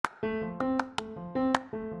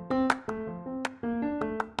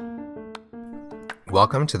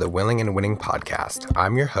Welcome to the Willing and Winning podcast.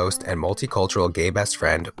 I'm your host and multicultural gay best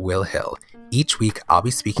friend, Will Hill. Each week, I'll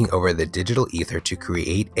be speaking over the digital ether to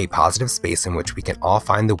create a positive space in which we can all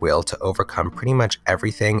find the will to overcome pretty much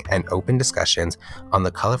everything and open discussions on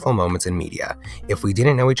the colorful moments in media. If we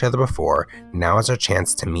didn't know each other before, now is our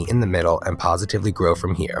chance to meet in the middle and positively grow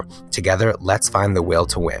from here. Together, let's find the will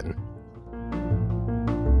to win.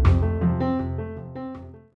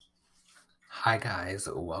 Hi guys,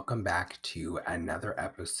 welcome back to another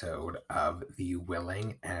episode of the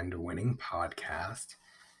Willing and Winning podcast.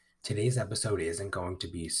 Today's episode isn't going to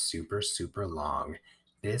be super long.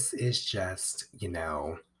 This is just,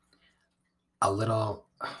 a little,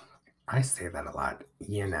 I say that a lot,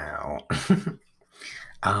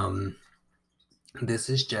 this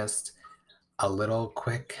is just a little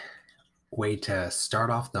quick way to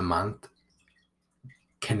start off the month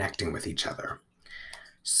connecting with each other.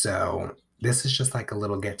 So this is just like a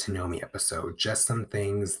little get to know me episode, just some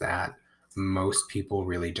things that most people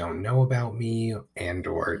really don't know about me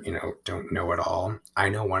or don't know at all. I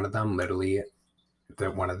know one of them,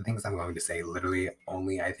 one of the things I'm going to say, literally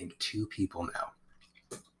only I think 2 people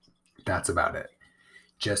know. That's about it.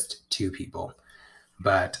 Just 2 people.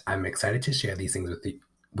 But I'm excited to share these things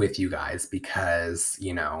with you guys because,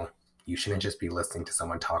 you shouldn't just be listening to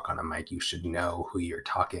someone talk on a mic. You should know who you're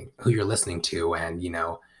listening to and,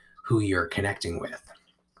 who you're connecting with.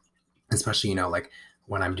 Especially,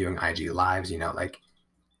 when I'm doing IG lives, you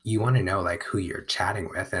want to know who you're chatting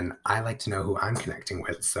with, and I like to know who I'm connecting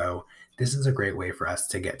with. So this is a great way for us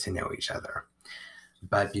to get to know each other.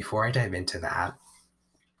 But before I dive into that,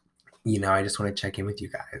 I just want to check in with you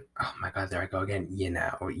guys. Oh my God, there I go again.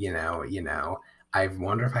 I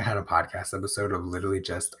wonder if I had a podcast episode of literally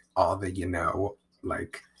just all the,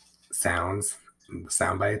 sounds,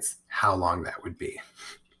 sound bites, how long that would be.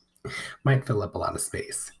 Might fill up a lot of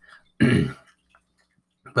space.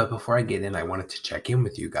 But before I get in, I wanted to check in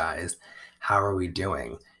with you guys. How are we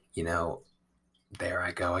doing? There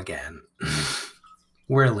I go again.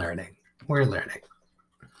 We're learning. It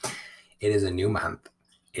is a new month.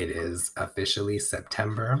 It is officially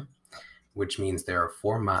September, which means there are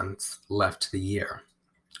 4 months left to the year,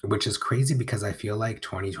 which is crazy because I feel like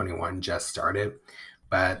 2021 just started.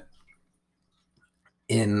 But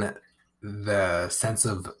in the sense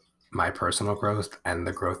of my personal growth and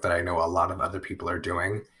the growth that I know a lot of other people are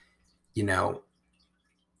doing,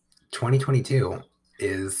 2022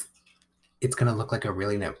 it's going to look like a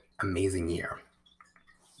really amazing year.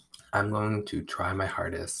 I'm going to try my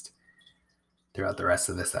hardest throughout the rest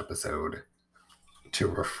of this episode to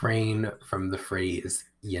refrain from the phrase,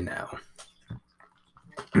 Let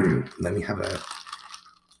me have a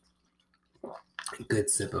good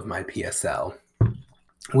sip of my PSL,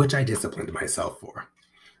 which I disciplined myself for.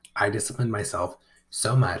 I disciplined myself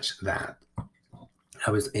so much that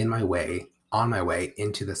I was on my way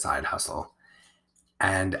into the side hustle.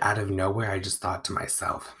 And out of nowhere, I just thought to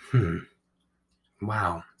myself,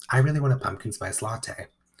 wow, I really want a pumpkin spice latte.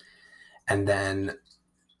 And then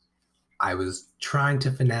I was trying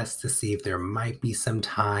to finesse to see if there might be some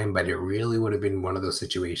time, but it really would have been one of those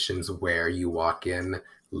situations where you walk in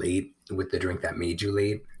late with the drink that made you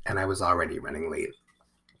late, and I was already running late.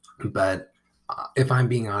 But if I'm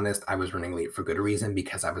being honest, I was running late for good reason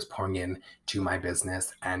because I was pouring in to my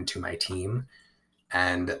business and to my team.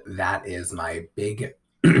 And that is my big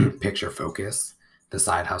picture focus. The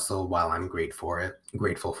side hustle, while I'm grateful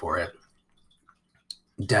for it,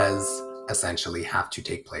 does essentially have to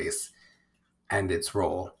take place and its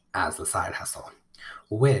role as the side hustle,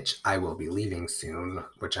 which I will be leaving soon,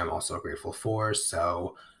 which I'm also grateful for.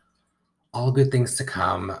 So all good things to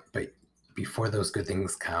come. But before those good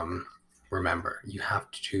things come, remember, you have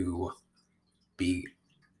to be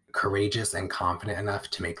courageous and confident enough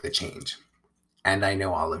to make the change. And I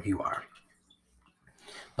know all of you are.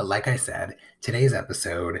 But like I said, today's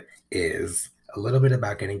episode is a little bit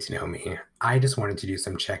about getting to know me. I just wanted to do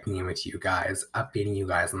some checking in with you guys, updating you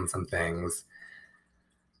guys on some things.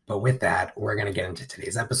 But with that, we're going to get into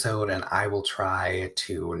today's episode, and I will try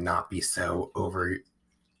to not be so I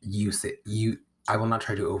will not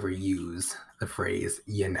try to overuse the phrase,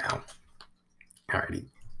 Alrighty,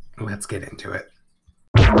 let's get into it.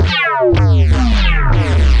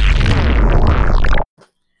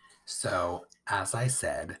 So, as I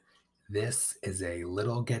said, this is a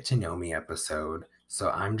little get to know me episode. So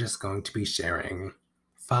I'm just going to be sharing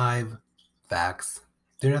 5 facts.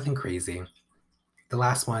 They're nothing crazy. The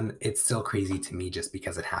last one, it's still crazy to me just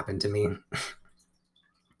because it happened to me.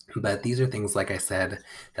 But these are things, like I said,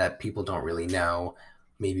 that people don't really know.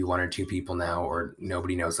 maybe one or two people know, or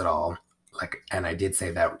nobody knows at all. Like, and I did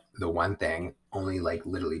say that the one thing only like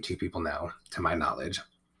literally two people know to my knowledge.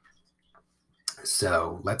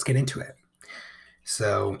 So let's get into it.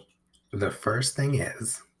 So the first thing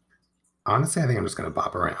is, honestly, I think I'm just going to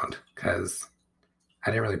bop around because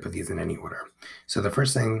I didn't really put these in any order. So the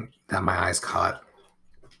first thing that my eyes caught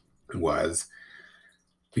was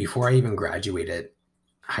before I even graduated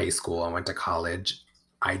high school and went to college,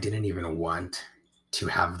 I didn't even want to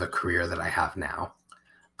have the career that I have now.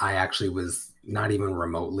 I actually was not even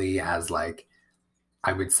remotely as like,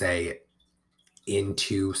 I would say,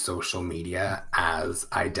 into social media as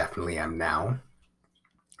I definitely am now.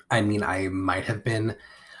 I mean, I might have been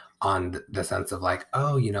on the sense of like,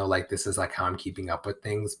 oh, like this is like how I'm keeping up with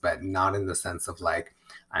things, but not in the sense of like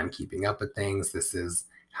I'm keeping up with things. This is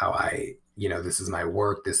how this is my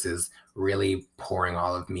work. This is really pouring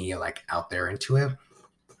all of me like out there into it.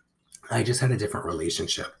 I just had a different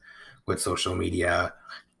relationship with social media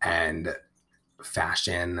and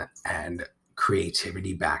fashion and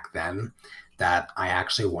creativity back then, that I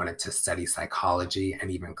actually wanted to study psychology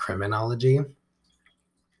and even criminology.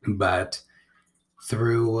 But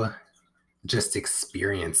through just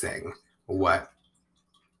experiencing what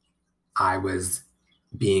I was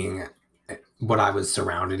being, what I was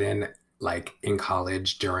surrounded in, like in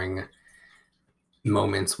college during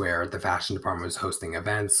moments where the fashion department was hosting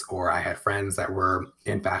events, or I had friends that were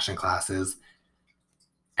in fashion classes.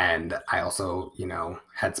 And I also,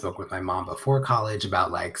 had spoke with my mom before college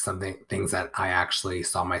about like things that I actually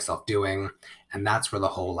saw myself doing. And that's where the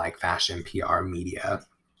whole like fashion PR media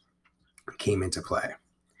came into play.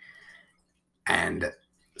 And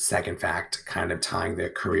second fact, kind of tying their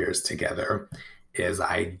careers together, is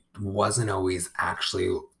I wasn't always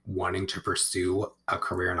actually wanting to pursue a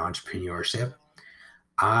career in entrepreneurship.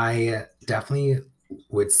 I definitely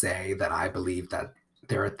would say that I believe that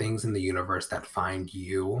there are things in the universe that find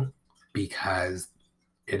you because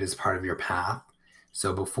it is part of your path.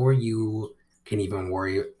 So before you can even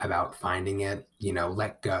worry about finding it,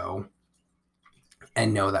 let go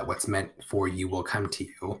and know that what's meant for you will come to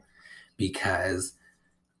you. Because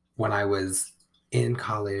when I was in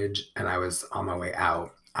college and I was on my way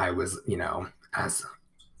out, I was, as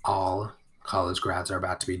all college grads are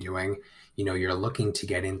about to be doing, you're looking to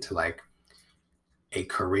get into like a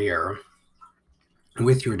career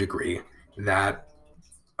with your degree that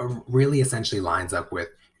really essentially lines up with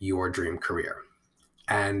your dream career.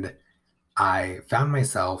 And I found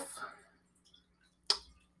myself,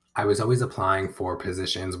 I was always applying for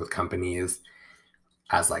positions with companies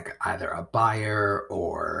as like either a buyer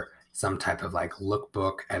or some type of like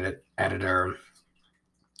lookbook editor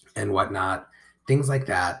and whatnot, things like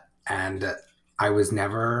that. And I was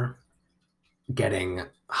never getting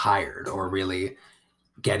hired or really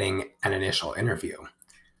getting an initial interview,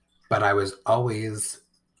 but I was always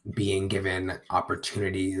being given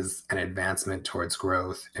opportunities and advancement towards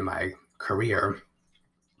growth in my career,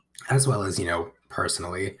 as well as,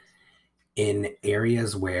 personally, in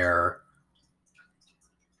areas where,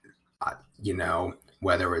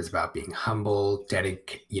 whether it was about being humble,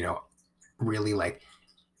 really like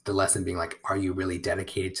the lesson being like, are you really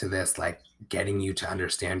dedicated to this? Like getting you to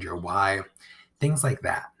understand your why, things like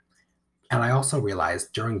that. And I also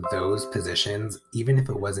realized during those positions, even if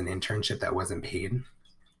it was an internship that wasn't paid,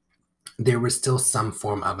 there was still some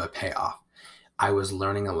form of a payoff. I was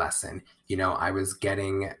learning a lesson. I was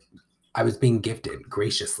being gifted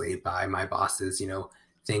graciously by my bosses,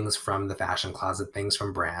 things from the fashion closet, things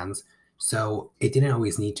from brands. So it didn't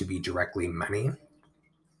always need to be directly money.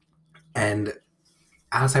 And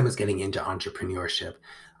as I was getting into entrepreneurship,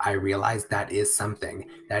 I realized that is something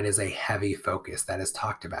that is a heavy focus that is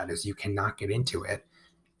talked about, is you cannot get into it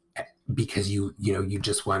because you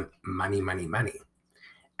just want money, money, money.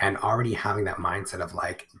 And already having that mindset of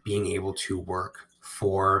like being able to work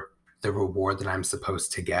for the reward that I'm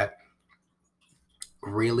supposed to get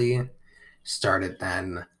really started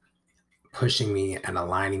then pushing me and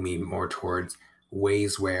aligning me more towards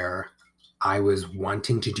ways where I was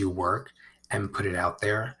wanting to do work and put it out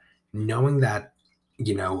there, knowing that,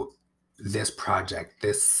 this project,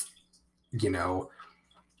 this,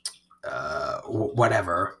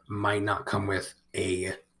 whatever might not come with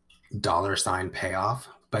a dollar sign payoff,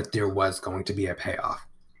 but there was going to be a payoff.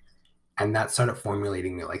 And that started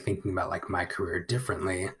formulating me, like thinking about like my career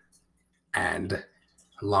differently. And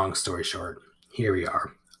long story short, here we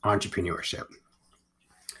are, entrepreneurship.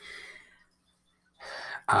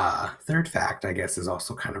 Third fact, I guess, is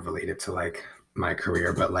also kind of related to like my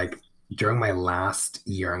career, but like during my last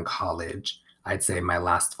year in college, I'd say my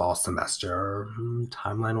last fall semester,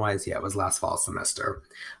 timeline wise, yeah, it was last fall semester.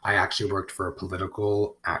 I actually worked for a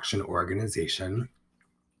political action organization.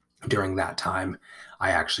 During that time,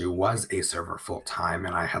 I actually was a server full time,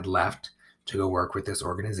 and I had left to go work with this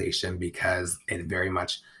organization because it very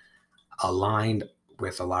much aligned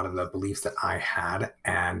with a lot of the beliefs that I had.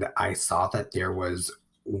 And I saw that there was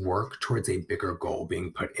work towards a bigger goal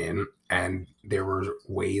being put in, and there were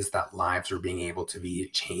ways that lives were being able to be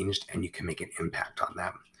changed and you can make an impact on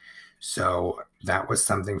them. So that was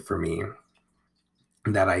something for me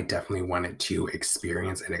that I definitely wanted to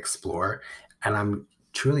experience and explore. And I'm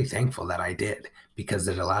truly thankful that I did, because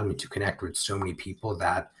it allowed me to connect with so many people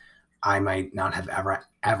that I might not have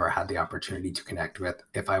ever had the opportunity to connect with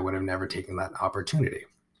if I would have never taken that opportunity.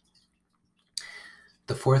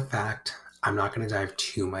 The fourth fact, I'm not going to dive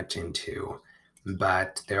too much into,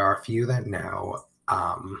 but there are a few that know.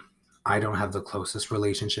 I don't have the closest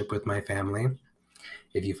relationship with my family.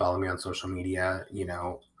 If you follow me on social media,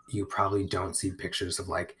 you probably don't see pictures of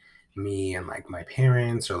like me and like my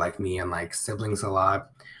parents or like me and like siblings a lot.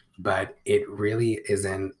 But it really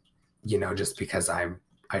isn't, just because I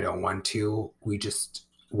don't want to. We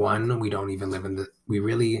don't even live in we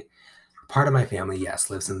really, part of my family, yes,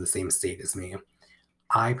 lives in the same state as me.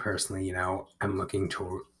 I personally, am looking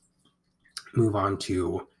to move on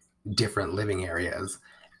to different living areas.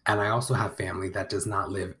 And I also have family that does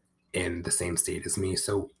not live in the same state as me.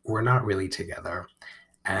 So we're not really together.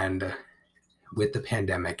 And with the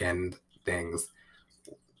pandemic and things,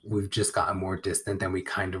 we've just gotten more distant than we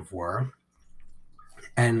kind of were.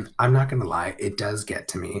 And I'm not going to lie, it does get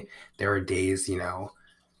to me. There are days,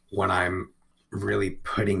 when I'm really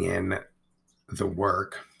putting in the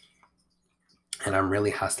work and I'm really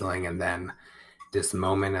hustling, and then this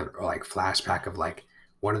moment of, or like flashback of like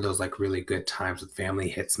one of those like really good times with family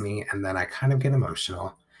hits me, and then I kind of get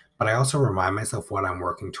emotional. But I also remind myself what I'm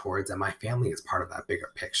working towards, and my family is part of that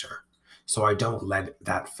bigger picture. So I don't let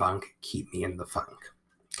that funk keep me in the funk,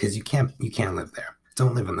 because you can't live there.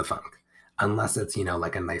 Don't live in the funk unless it's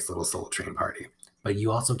like a nice little Soul Train party. But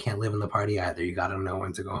you also can't live in the party either. You got to know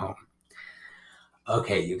when to go home.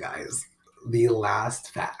 Okay, you guys, the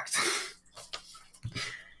last fact.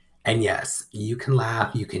 And yes, you can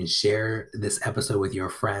laugh, you can share this episode with your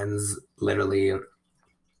friends. Literally,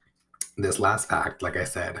 this last fact, like I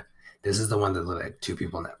said, this is the one that like two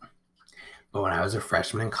people know. But when I was a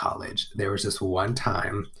freshman in college, there was this one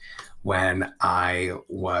time when I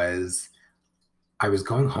was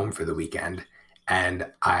going home for the weekend, and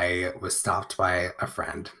I was stopped by a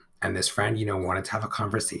friend. And this friend, wanted to have a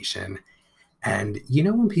conversation. And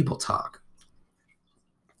when people talk,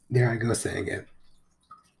 there I go saying it.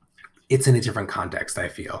 It's in a different context, I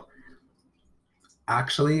feel.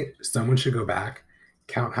 Actually, someone should go back,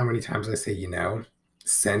 count how many times I say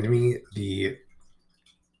send me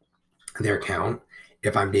their count.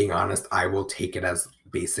 If I'm being honest, I will take it as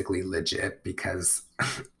basically legit, because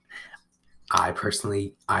I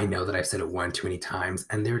know that I've said it one too many times,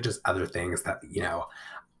 and there are just other things that,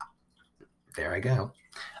 there I go.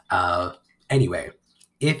 Anyway,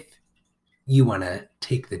 if you want to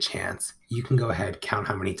take the chance, you can go ahead, count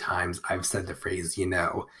how many times I've said the phrase,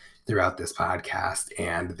 throughout this podcast,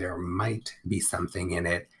 and there might be something in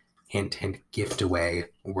it, hint, hint, gift away,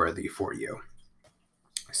 worthy for you.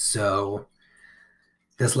 So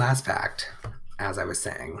this last fact, as I was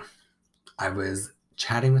saying, I was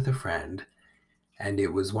chatting with a friend, and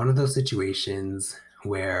it was one of those situations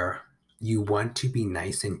where you want to be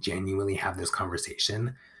nice and genuinely have this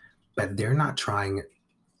conversation, but they're not trying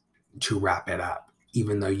to wrap it up,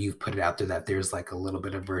 even though you've put it out there that there's like a little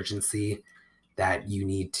bit of urgency that you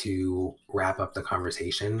need to wrap up the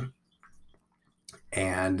conversation.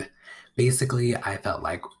 And basically, I felt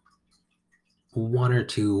like one or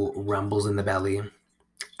two rumbles in the belly,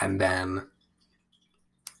 and then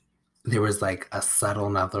there was like a subtle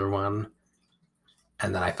another one,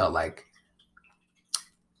 and then I felt like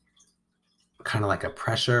kind of like a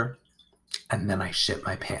pressure, and then I shit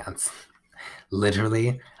my pants.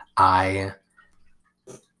 Literally, as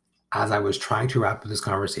I was trying to wrap up this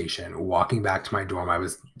conversation, walking back to my dorm, I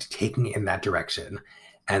was taking it in that direction.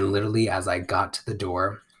 And literally, as I got to the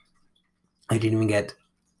door, I didn't even get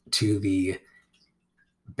to the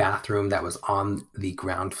bathroom that was on the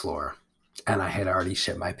ground floor, and I had already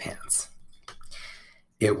shit my pants.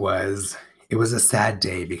 It was a sad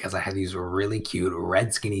day, because I had these really cute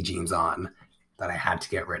red skinny jeans on that I had to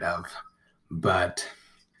get rid of. But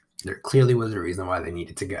there clearly was a reason why they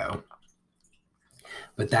needed to go.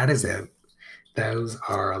 But that is it. Those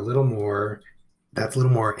are that's a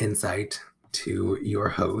little more insight to your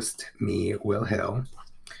host, me, Will Hill.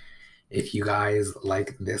 If you guys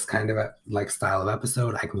like this kind of style of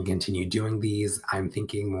episode, I can continue doing these. I'm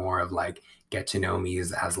thinking more of like get to know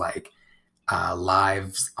me's as like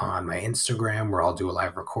lives on my Instagram where I'll do a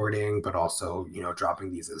live recording, but also,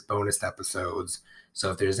 dropping these as bonus episodes.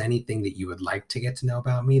 So if there's anything that you would like to get to know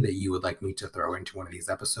about me that you would like me to throw into one of these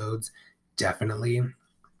episodes, definitely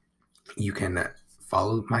you can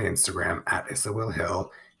follow my Instagram at Issa Will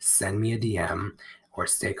Hill, send me a DM, or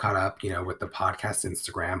stay caught up, with the podcast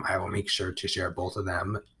Instagram. I will make sure to share both of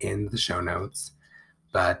them in the show notes.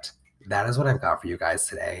 But that is what I've got for you guys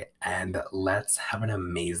today. And let's have an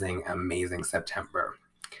amazing, amazing September.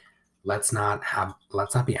 Let's not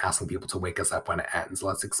be asking people to wake us up when it ends.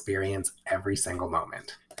 Let's experience every single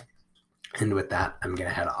moment. And with that, I'm gonna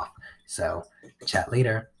head off. So chat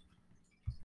later.